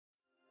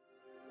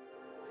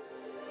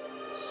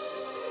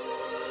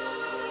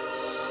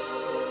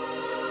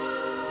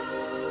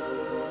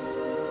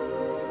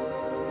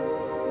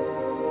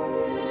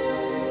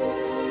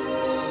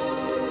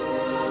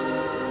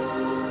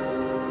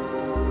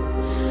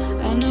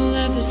I know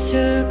that this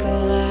took a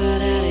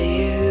lot out of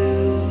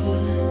you.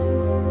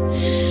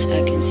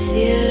 I can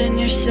see it in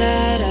your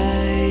sad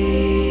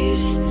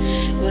eyes,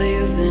 what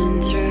you've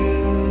been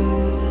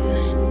through.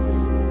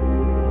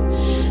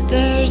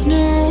 There's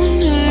no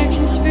one I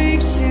can speak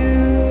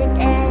to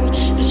about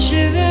the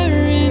shiver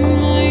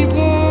in my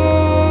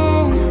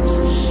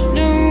bones.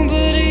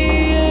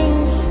 Nobody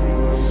else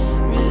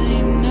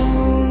really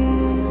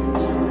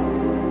knows.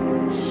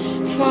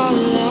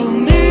 Follow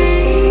me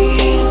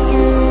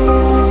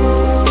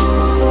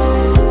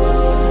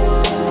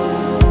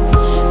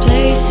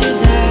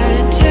places I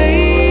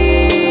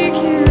take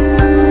you.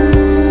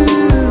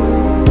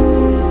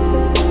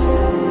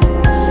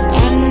 I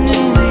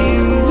know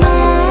you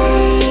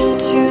want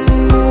to.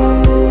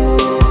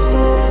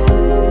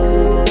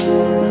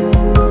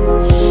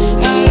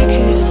 I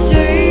could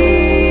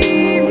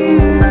save you.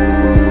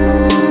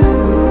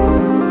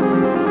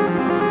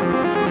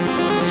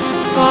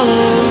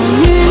 Follow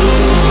me.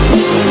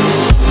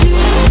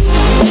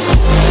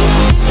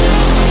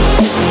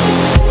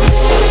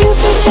 You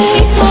can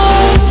take my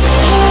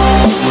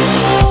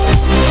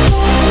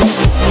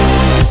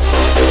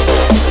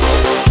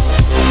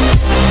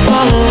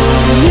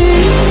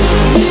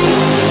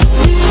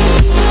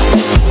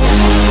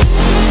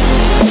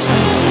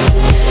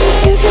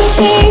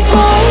take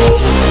my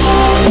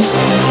hand.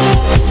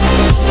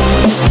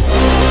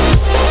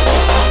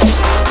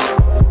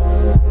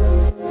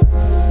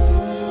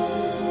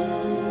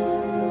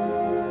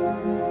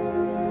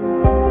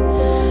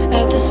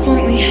 At this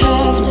point we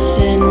have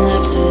nothing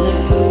left to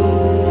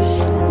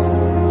lose.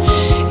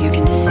 You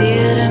can see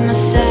it in my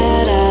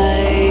sad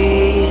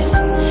eyes,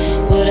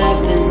 what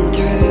I've been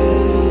through.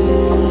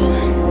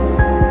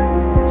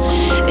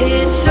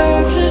 It's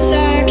so close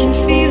I can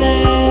feel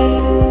it,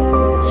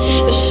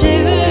 the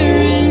shiver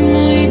in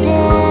my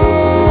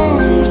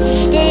bones,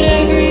 but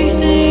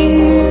everything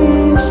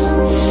moves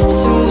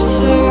so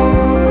slow.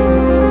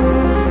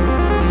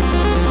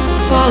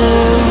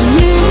 Follow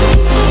me.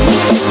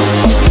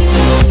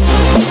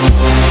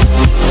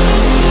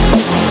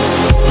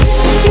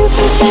 You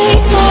can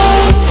take my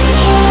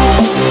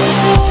hand.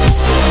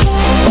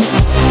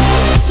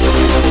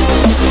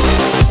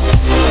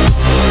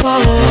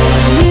 Follow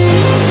me.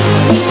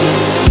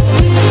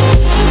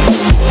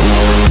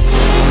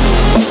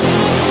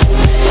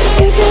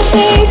 You can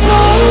take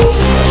my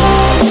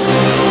hand.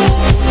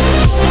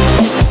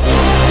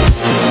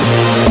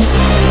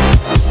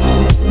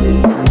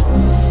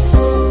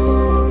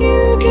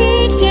 You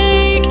can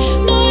take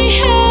my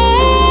hand.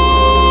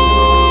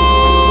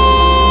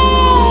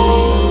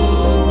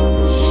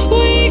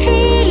 We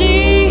could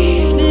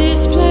leave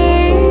this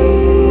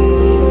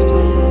place.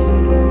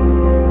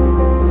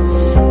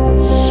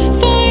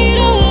 Fight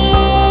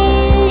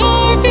along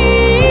our feet.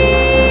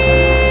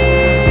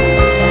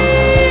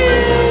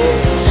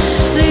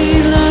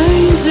 Leave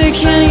lines that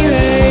can't